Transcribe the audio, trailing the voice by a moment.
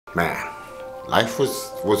Man, life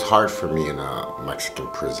was hard for me in a Mexican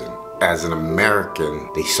prison. As an American,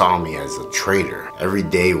 they saw me as a traitor. Every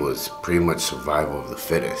day was pretty much survival of the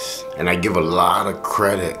fittest. And I give a lot of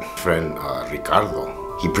credit, friend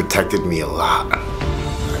Ricardo. He protected me a lot.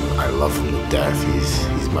 I love him to death.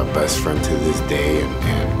 He's my best friend to this day.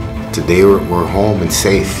 And today we're home and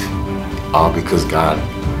safe, all because God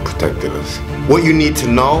protected us. What you need to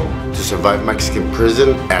know to survive Mexican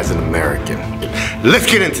prison as an American. Let's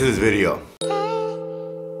get into this video.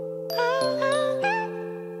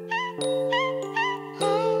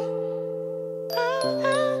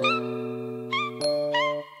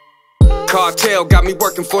 Cartel got me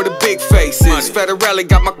working for the big faces. Federale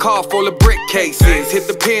got my car full of brick cases. Hit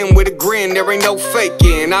the pen with a grin, there ain't no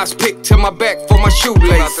faking. I was picked to my back for my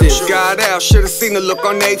shoelaces. Got out, should've seen the look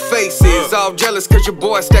on they faces. All jealous cause your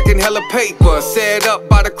boy stacking hella paper. Set up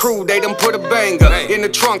by the crew, they done put a banger in the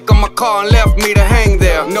trunk of my car and left me to hang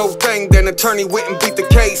there. No thing, then attorney went and beat the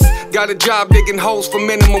case. Got a job digging holes for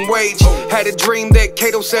minimum wage. Had a dream that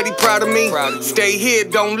Cato said he proud of me. Stay here,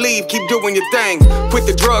 don't leave, keep doing your thing. Quit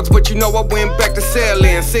the drugs, but you know I went back to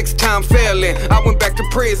selling, 6-time failing. I went back to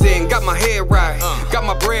prison, got my head right, got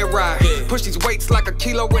my bread right. Push these weights like a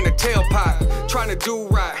kilo in a tailpipe. Trying to do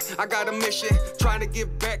right, I got a mission. Trying to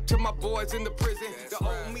give back to my boys in the prison. The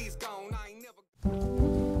old me's gone, I ain't never.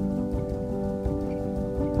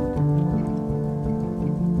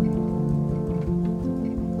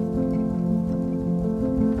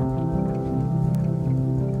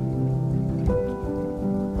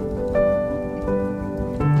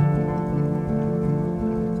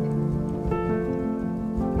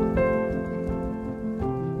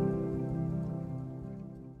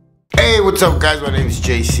 Hey, what's up guys? My name is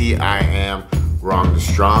JC. I am Wrong and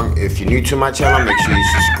Strong. If you're new to my channel, make sure you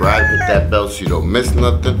subscribe, hit that bell so you don't miss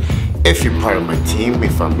nothing. If you're part of my team, mi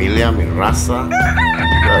familia, mi raza,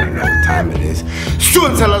 you already know what time it is.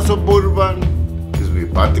 Súbanse a la suburban, because we're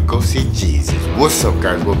about to go see Jesus. What's up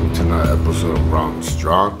guys? Welcome to another episode of Wrong and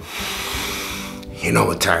Strong. You know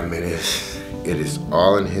what time it is. It is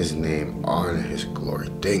all in His name, all in His glory.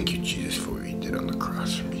 Thank you, Jesus, for what you did on the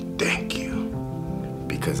cross for me. Thank you.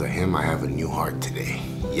 Because of Him, I have a new heart today.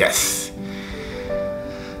 Yes.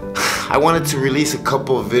 I wanted to release a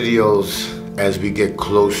couple of videos as we get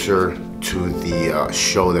closer to the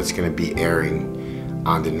show that's going to be airing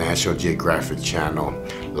on the National Geographic channel,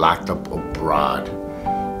 Locked Up Abroad.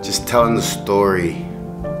 Just telling the story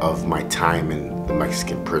of my time in the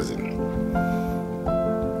Mexican prison.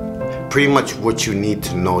 Pretty much what you need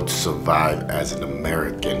to know to survive as an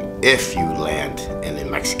American if you land in a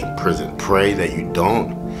Mexican prison. Pray that you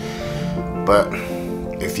don't, but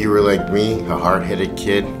if you were like me, a hard-headed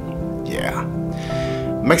kid, yeah.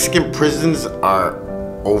 Mexican prisons are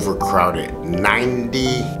overcrowded,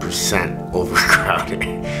 90% overcrowded.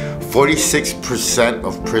 46%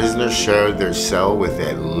 of prisoners share their cell with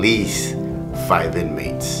at least 5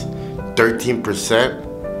 inmates. 13%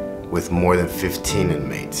 with more than 15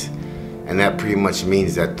 inmates. And that pretty much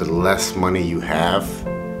means that the less money you have,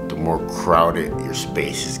 the more crowded your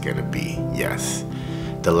space is gonna be, yes.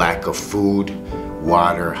 The lack of food,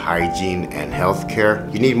 water, hygiene, and healthcare,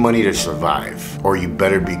 you need money to survive. Or you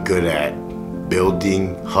better be good at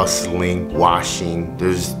building, hustling, washing.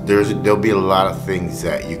 There'll be a lot of things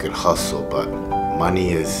that you can hustle, but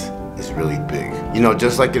money is really big. You know,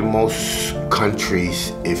 just like in most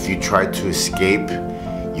countries, if you try to escape,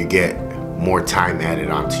 you get more time added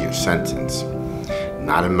onto your sentence.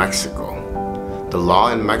 Not in Mexico. The law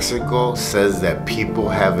in Mexico says that people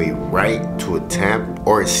have a right to attempt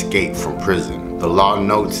or escape from prison. The law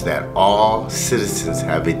notes that all citizens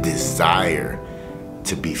have a desire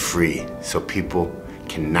to be free, so people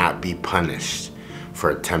cannot be punished for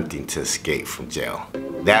attempting to escape from jail.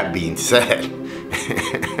 That being said,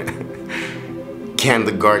 can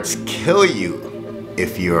the guards kill you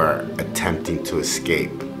if you are attempting to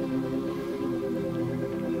escape?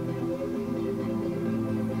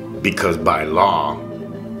 Because by law,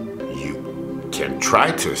 you can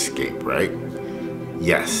try to escape, right?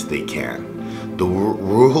 Yes, they can. The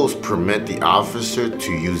rules permit the officer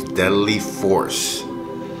to use deadly force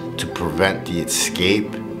to prevent the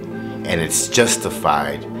escape, and it's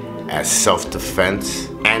justified as self-defense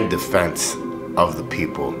and defense of the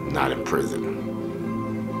people not in prison.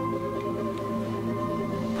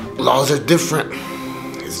 Laws are different.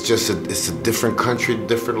 It's a different country,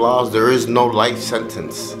 different laws. There is no life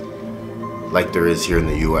sentence like there is here in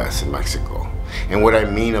the US and Mexico. And what I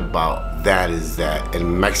mean about that is that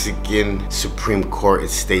in Mexican Supreme Court, it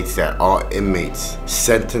states that all inmates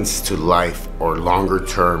sentenced to life or longer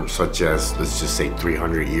terms, such as, let's just say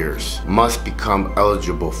 300 years, must become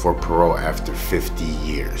eligible for parole after 50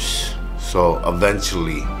 years. So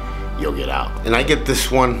eventually you'll get out. And I get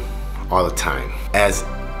this one all the time. As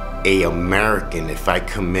an American, if I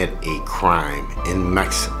commit a crime in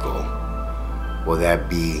Mexico, will that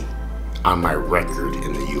be on my record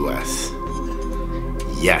in the US?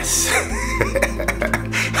 Yes.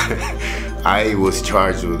 I was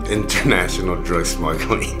charged with international drug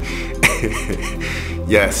smuggling.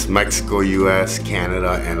 Yes, Mexico, US,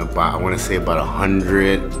 Canada, and about, I want to say about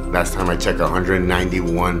 100, last time I checked,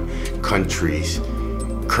 191 countries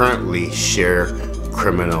currently share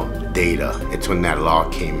criminal data. It's when that law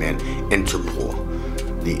came in,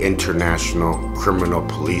 Interpol, the International Criminal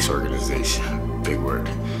Police Organization, big word.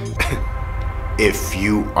 If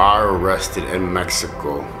you are arrested in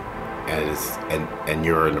Mexico and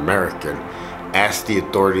you're an American, ask the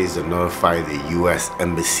authorities to notify the US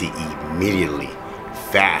Embassy immediately,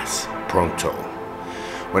 fast, pronto.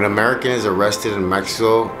 When an American is arrested in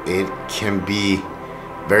Mexico, it can be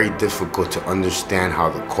very difficult to understand how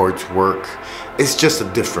the courts work. It's just a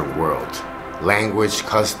different world. Language,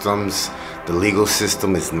 customs, the legal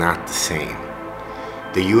system is not the same.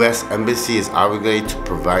 The US Embassy is obligated to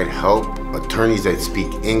provide help. Attorneys that speak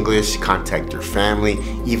English contact your family,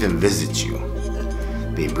 even visit you.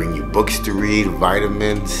 They bring you books to read,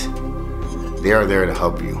 vitamins. They are there to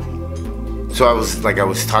help you. So I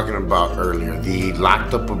was talking about earlier, the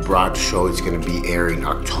Locked Up Abroad show is going to be airing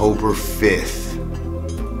October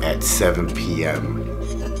 5th at 7 p.m.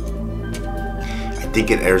 I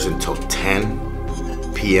think it airs until 10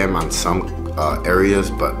 p.m. on some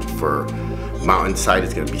areas, but for Mountainside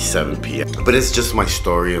it's going to be 7 p.m. But it's just my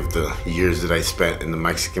story of the years that I spent in the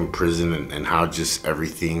Mexican prison and how just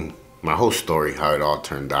everything, my whole story, how it all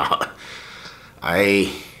turned out.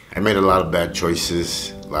 I made a lot of bad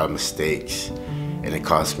choices, a lot of mistakes, and it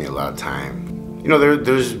cost me a lot of time. You know,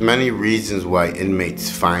 there's many reasons why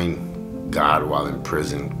inmates find God while in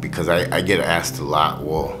prison, because I get asked a lot,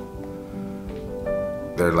 well,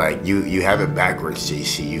 they're like, you have it backwards,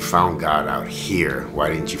 JC. You found God out here. Why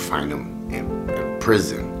didn't you find him in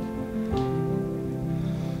prison?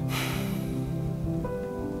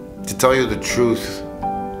 To tell you the truth,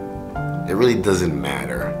 it really doesn't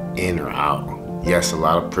matter, in or out. Yes, a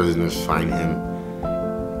lot of prisoners find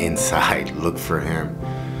him inside, look for him.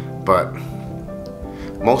 But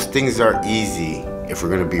most things are easy, if we're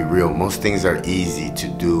gonna be real, most things are easy to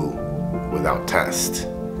do without test.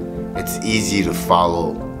 It's easy to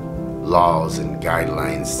follow laws and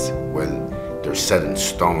guidelines when they're set in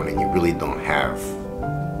stone and you really don't have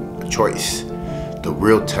a choice. The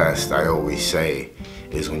real test, I always say,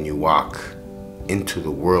 is when you walk into the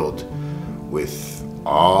world with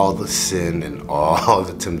all the sin and all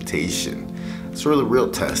the temptation. That's where the real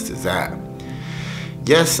test is at.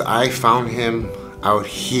 Yes, I found him out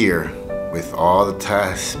here with all the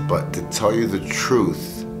tests, but to tell you the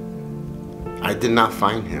truth, I did not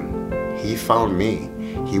find him. He found me.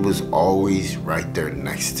 He was always right there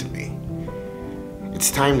next to me.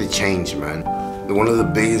 It's time to change, man. One of the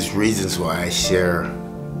biggest reasons why I share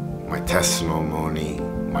my testimony,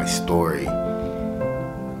 my story,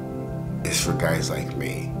 is for guys like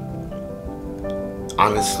me.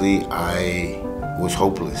 Honestly, I was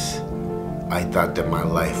hopeless. I thought that my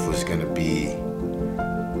life was gonna be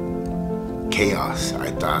chaos.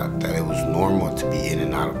 I thought that it was normal to be in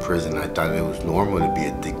and out of prison. I thought it was normal to be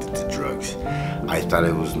addicted to drugs. I thought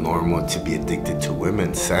it was normal to be addicted to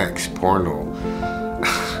women, sex, porno.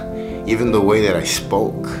 Even the way that I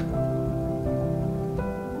spoke.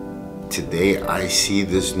 Today I see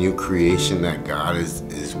this new creation that God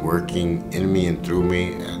is working in me and through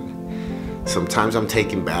me, and sometimes I'm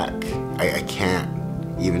taken back. I can't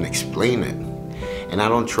even explain it. And I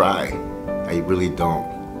don't try. I really don't.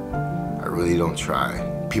 I really don't try.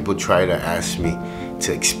 People try to ask me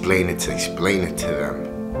to explain it to them.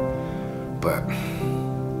 But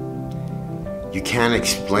you can't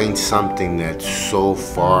explain something that's so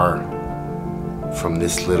far from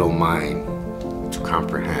this little mind to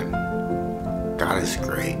comprehend. God is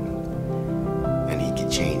great, and he can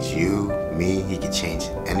change you, me, he can change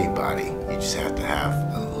anybody. You just have to have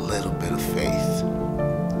a little bit of faith.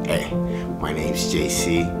 Hey, my name's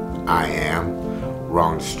JC. I am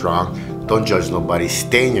Wrong Strong. Don't judge nobody,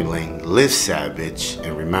 stay in your lane, live savage,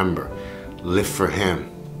 and remember, live for him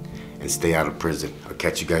and stay out of prison. I'll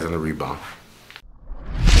catch you guys on the rebound.